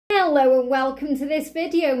Hello and welcome to this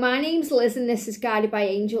video. My name's Liz and this is Guided by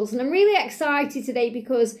Angels, and I'm really excited today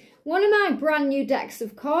because one of my brand new decks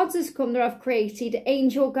of cards has come that I've created,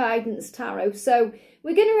 Angel Guidance Tarot. So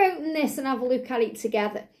we're going to open this and have a look at it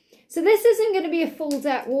together. So this isn't going to be a full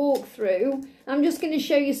deck walkthrough. I'm just going to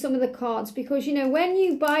show you some of the cards because, you know, when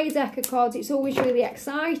you buy a deck of cards, it's always really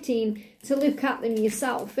exciting to look at them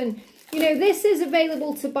yourself. And, you know, this is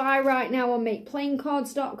available to buy right now on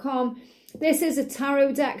makeplayingcards.com. This is a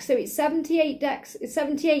tarot deck, so it's 78 decks, it's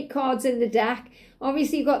 78 cards in the deck.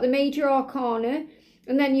 Obviously, you've got the major arcana,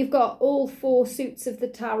 and then you've got all four suits of the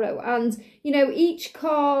tarot. And, you know, each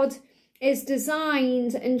card is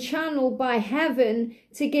designed and channeled by heaven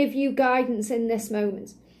to give you guidance in this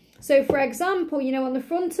moment. So, for example, you know, on the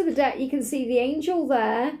front of the deck, you can see the angel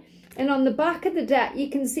there, and on the back of the deck, you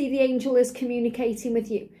can see the angel is communicating with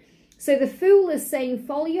you. So the Fool is saying,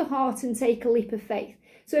 follow your heart and take a leap of faith.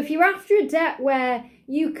 So if you're after a deck where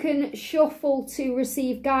you can shuffle to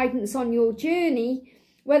receive guidance on your journey,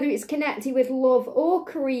 whether it's connected with love or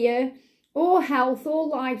career or health or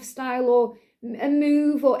lifestyle or a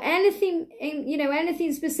move or anything, you know,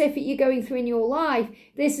 anything specific you're going through in your life,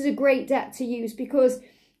 this is a great deck to use because,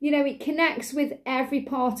 you know, it connects with every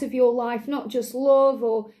part of your life, not just love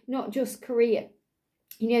or not just career.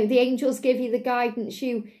 You know, the angels give you the guidance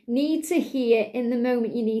you need to hear in the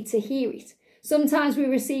moment you need to hear it. Sometimes we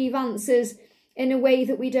receive answers in a way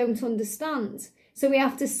that we don't understand. So we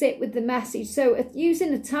have to sit with the message. So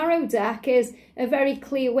using a tarot deck is a very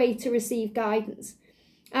clear way to receive guidance.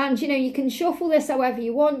 And, you know, you can shuffle this however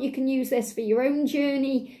you want. You can use this for your own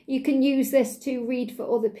journey. You can use this to read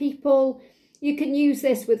for other people. You can use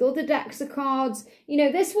this with other decks of cards. You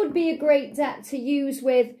know, this would be a great deck to use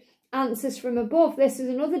with answers from above. This is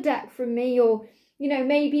another deck from me, or, you know,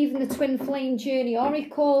 maybe even the Twin Flame Journey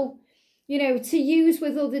Oracle, you know, to use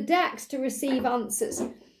with other decks to receive answers.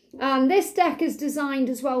 And this deck is designed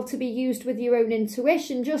as well to be used with your own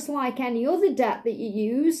intuition, just like any other deck that you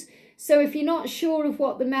use. So if you're not sure of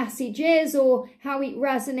what the message is or how it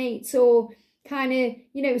resonates or kind of,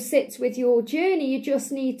 you know, sits with your journey, you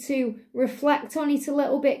just need to reflect on it a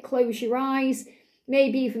little bit, close your eyes,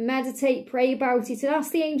 maybe even meditate, pray about it, and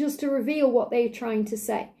ask the angels to reveal what they're trying to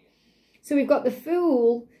say. So we've got the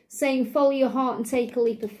Fool saying, follow your heart and take a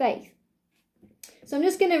leap of faith. So I'm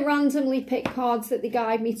just going to randomly pick cards that they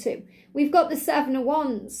guide me to. We've got the Seven of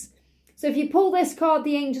Wands. So if you pull this card,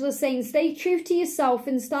 the angel is saying, stay true to yourself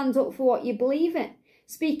and stand up for what you believe in.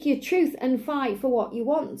 Speak your truth and fight for what you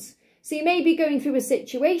want. So you may be going through a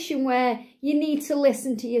situation where you need to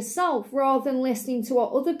listen to yourself rather than listening to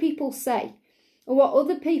what other people say or what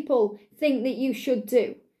other people think that you should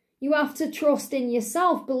do. You have to trust in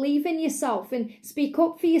yourself, believe in yourself, and speak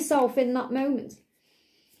up for yourself in that moment.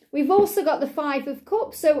 We've also got the Five of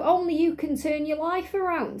Cups, so only you can turn your life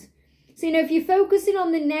around. So, you know, if you're focusing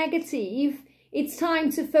on the negative, it's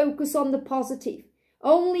time to focus on the positive.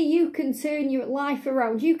 Only you can turn your life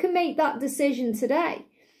around. You can make that decision today.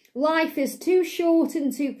 Life is too short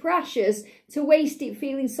and too precious to waste it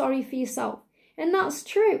feeling sorry for yourself. And that's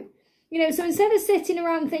true. You know, so instead of sitting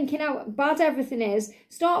around thinking how bad everything is,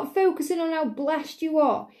 start focusing on how blessed you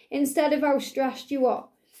are instead of how stressed you are.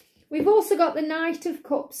 We've also got the Knight of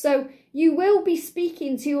Cups. So you will be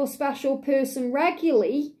speaking to your special person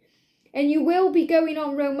regularly and you will be going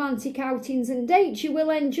on romantic outings and dates. You will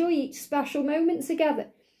enjoy each special moment together.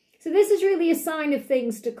 So this is really a sign of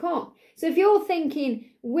things to come. So if you're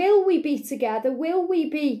thinking, will we be together? Will we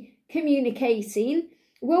be communicating?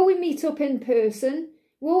 Will we meet up in person?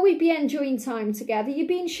 Will we be enjoying time together? You're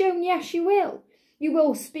being shown, yes, you will. You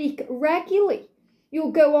will speak regularly.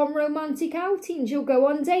 You'll go on romantic outings. You'll go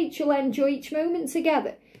on dates. You'll enjoy each moment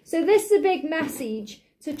together. So this is a big message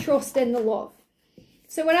to trust in the love.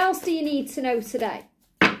 So what else do you need to know today?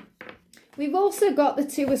 We've also got the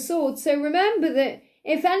Two of Swords. So remember that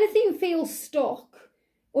if anything feels stuck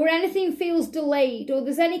or anything feels delayed or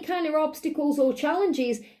there's any kind of obstacles or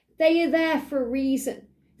challenges, they are there for a reason.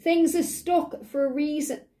 Things are stuck for a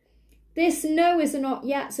reason. This no is a not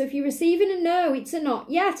yet. So if you're receiving a no, it's a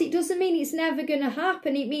not yet. It doesn't mean it's never going to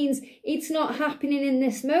happen. It means it's not happening in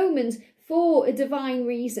this moment for a divine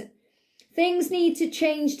reason. Things need to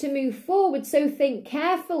change to move forward. So think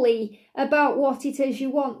carefully about what it is you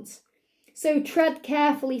want. So tread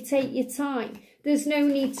carefully, take your time. There's no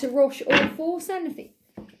need to rush or force anything.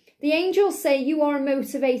 The angels say you are a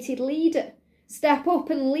motivated leader. Step up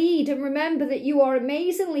and lead, and remember that you are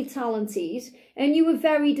amazingly talented and you are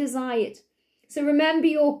very desired. So remember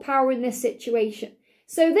your power in this situation.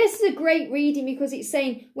 So this is a great reading because it's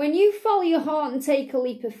saying when you follow your heart and take a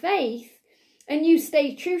leap of faith and you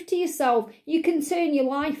stay true to yourself, you can turn your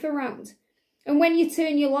life around. And when you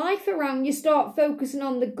turn your life around, you start focusing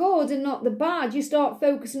on the good and not the bad. You start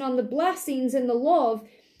focusing on the blessings and the love.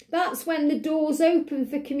 That's when the doors open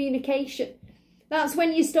for communication. That's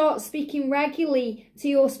when you start speaking regularly to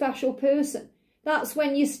your special person. That's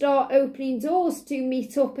when you start opening doors to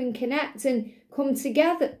meet up and connect and come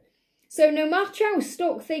together. So no matter how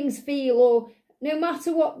stuck things feel, or no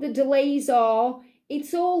matter what the delays are,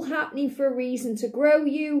 it's all happening for a reason, to grow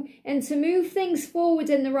you and to move things forward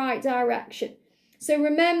in the right direction. So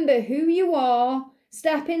remember who you are,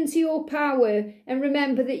 step into your power, and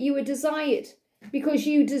remember that you are desired because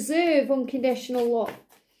you deserve unconditional love.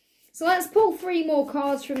 So let's pull 3 more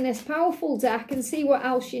cards from this powerful deck and see what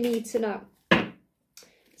else you need to know.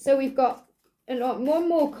 So we've got one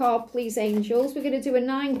more card, please, angels. We're going to do a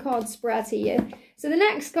 9-card spread here. So the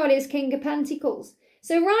next card is King of Pentacles.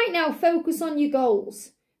 So right now, focus on your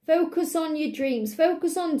goals. Focus on your dreams.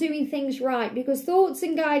 Focus on doing things right, because thoughts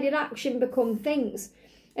and guided action become things.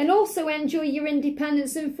 And also enjoy your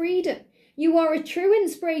independence and freedom. You are a true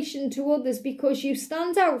inspiration to others because you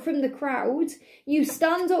stand out from the crowd. You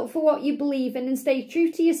stand up for what you believe in and stay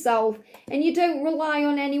true to yourself. And you don't rely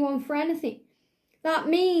on anyone for anything. That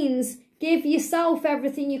means give yourself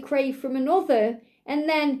everything you crave from another. And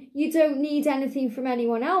then you don't need anything from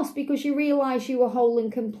anyone else because you realise you are whole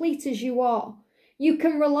and complete as you are. You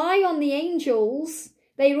can rely on the angels.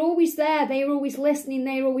 They're always there. They're always listening.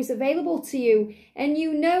 They're always available to you. And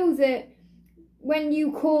you know that when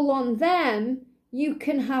you call on them, you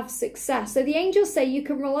can have success. So the angels say you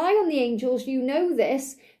can rely on the angels. You know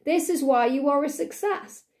this. This is why you are a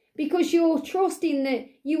success. Because you're trusting that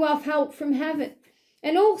you have help from heaven.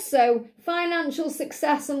 And also, financial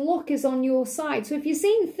success and luck is on your side. So if you're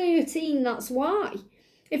seeing 13, that's why.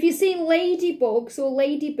 If you're seeing ladybugs or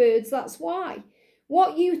ladybirds, that's why.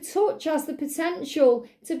 What you touch has the potential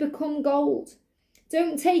to become gold.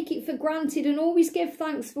 Don't take it for granted and always give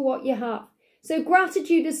thanks for what you have. So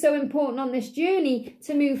gratitude is so important on this journey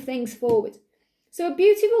to move things forward. So a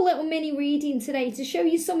beautiful little mini reading today to show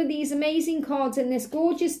you some of these amazing cards in this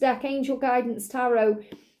gorgeous deck, Angel Guidance Tarot,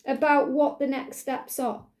 about what the next steps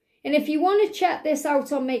are. And if you want to check this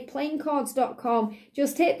out on makeplaincards.com,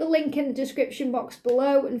 just hit the link in the description box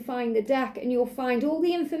below and find the deck, and you'll find all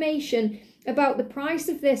the information about the price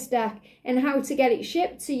of this deck and how to get it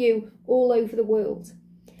shipped to you all over the world.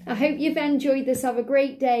 I hope you've enjoyed this. Have a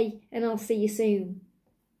great day, and I'll see you soon.